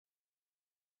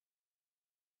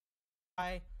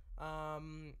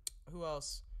Who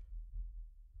else?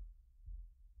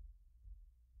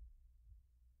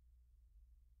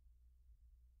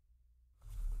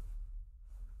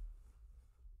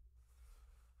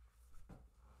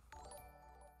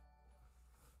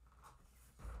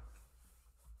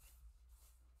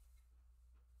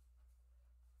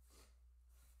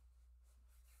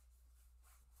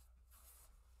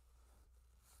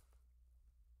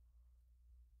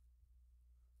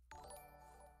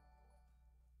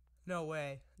 No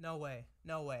way, no way,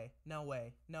 no way, no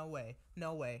way, no way,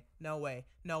 no way, no way,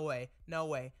 no way, no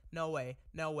way, no way,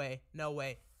 no way, no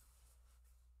way.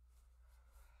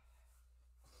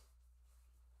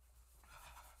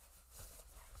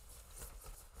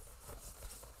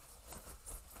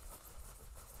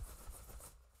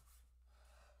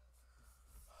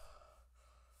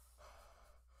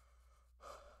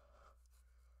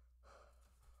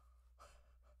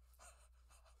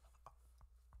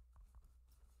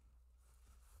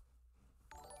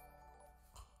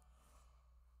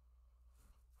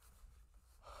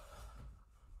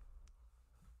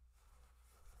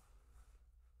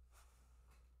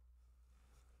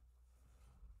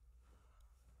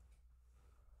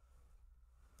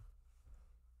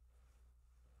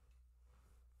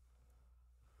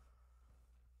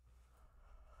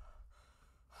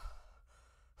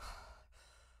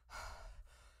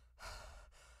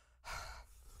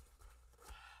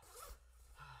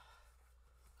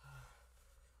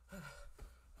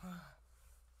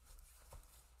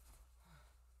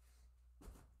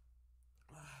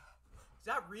 Is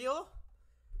that real?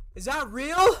 Is that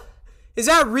real? Is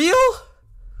that real?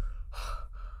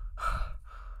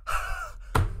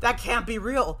 That can't be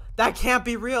real. That can't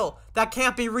be real. That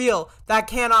can't be real. That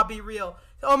cannot be real.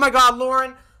 Oh my god,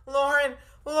 Lauren. Lauren.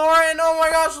 Lauren. Oh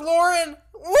my gosh, Lauren.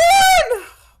 Lauren.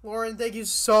 Lauren, thank you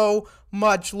so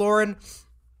much, Lauren.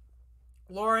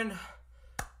 Lauren.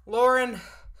 Lauren.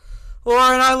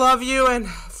 Lauren, I love you. And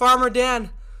Farmer Dan.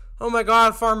 Oh my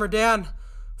god, Farmer Dan.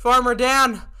 Farmer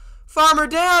Dan. Farmer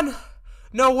Dan.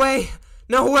 No way.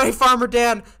 No way, Farmer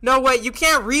Dan. No way. You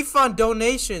can't refund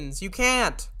donations. You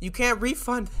can't. You can't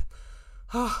refund.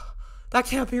 Oh, that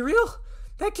can't be real.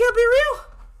 That can't be real.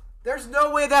 There's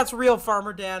no way that's real,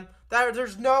 Farmer Dan.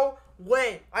 There's no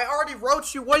way. I already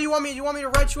wrote you. What do you want me? You want me to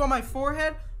write you on my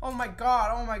forehead? Oh my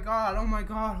god. Oh my god. Oh my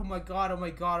god. Oh my god. Oh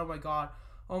my god. Oh my god.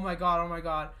 Oh my god. Oh my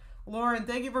god. Lauren,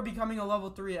 thank you for becoming a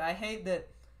level 3. I hate that.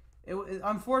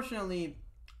 Unfortunately,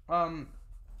 I'm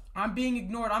being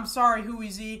ignored. I'm sorry,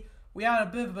 Huey. We had a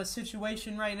bit of a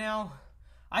situation right now.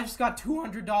 I just got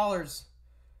 $200.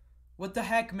 What the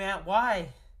heck, man? Why?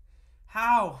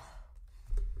 How?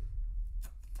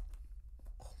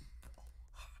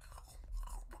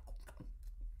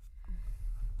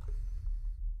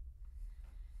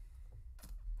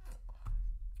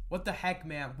 What the heck,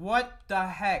 man? What the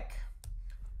heck?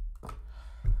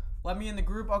 Let me in the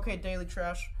group. Okay, Daily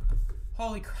Trash.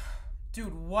 Holy crap.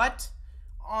 Dude, what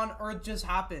on earth just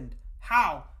happened?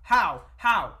 How? How?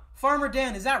 Farmer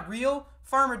Dan, is that real?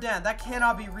 Farmer Dan, that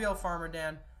cannot be real, Farmer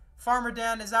Dan. Farmer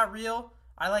Dan, is that real?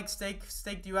 I like steak.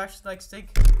 Steak, do you actually like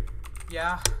steak?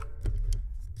 Yeah.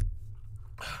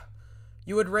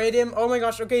 You would rate him? Oh my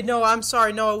gosh, okay, no, I'm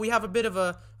sorry, Noah, we have a bit of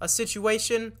a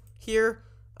situation here.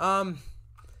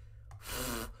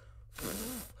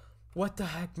 What the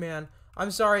heck, man?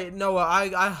 I'm sorry,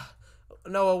 Noah,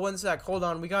 Noah, one sec, hold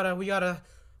on, we gotta,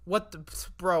 what the,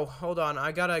 bro, hold on,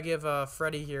 I gotta give,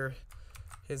 Freddy here,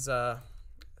 his,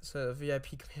 VIP,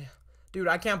 dude,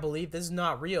 I can't believe this is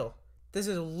not real. This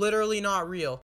is literally not real.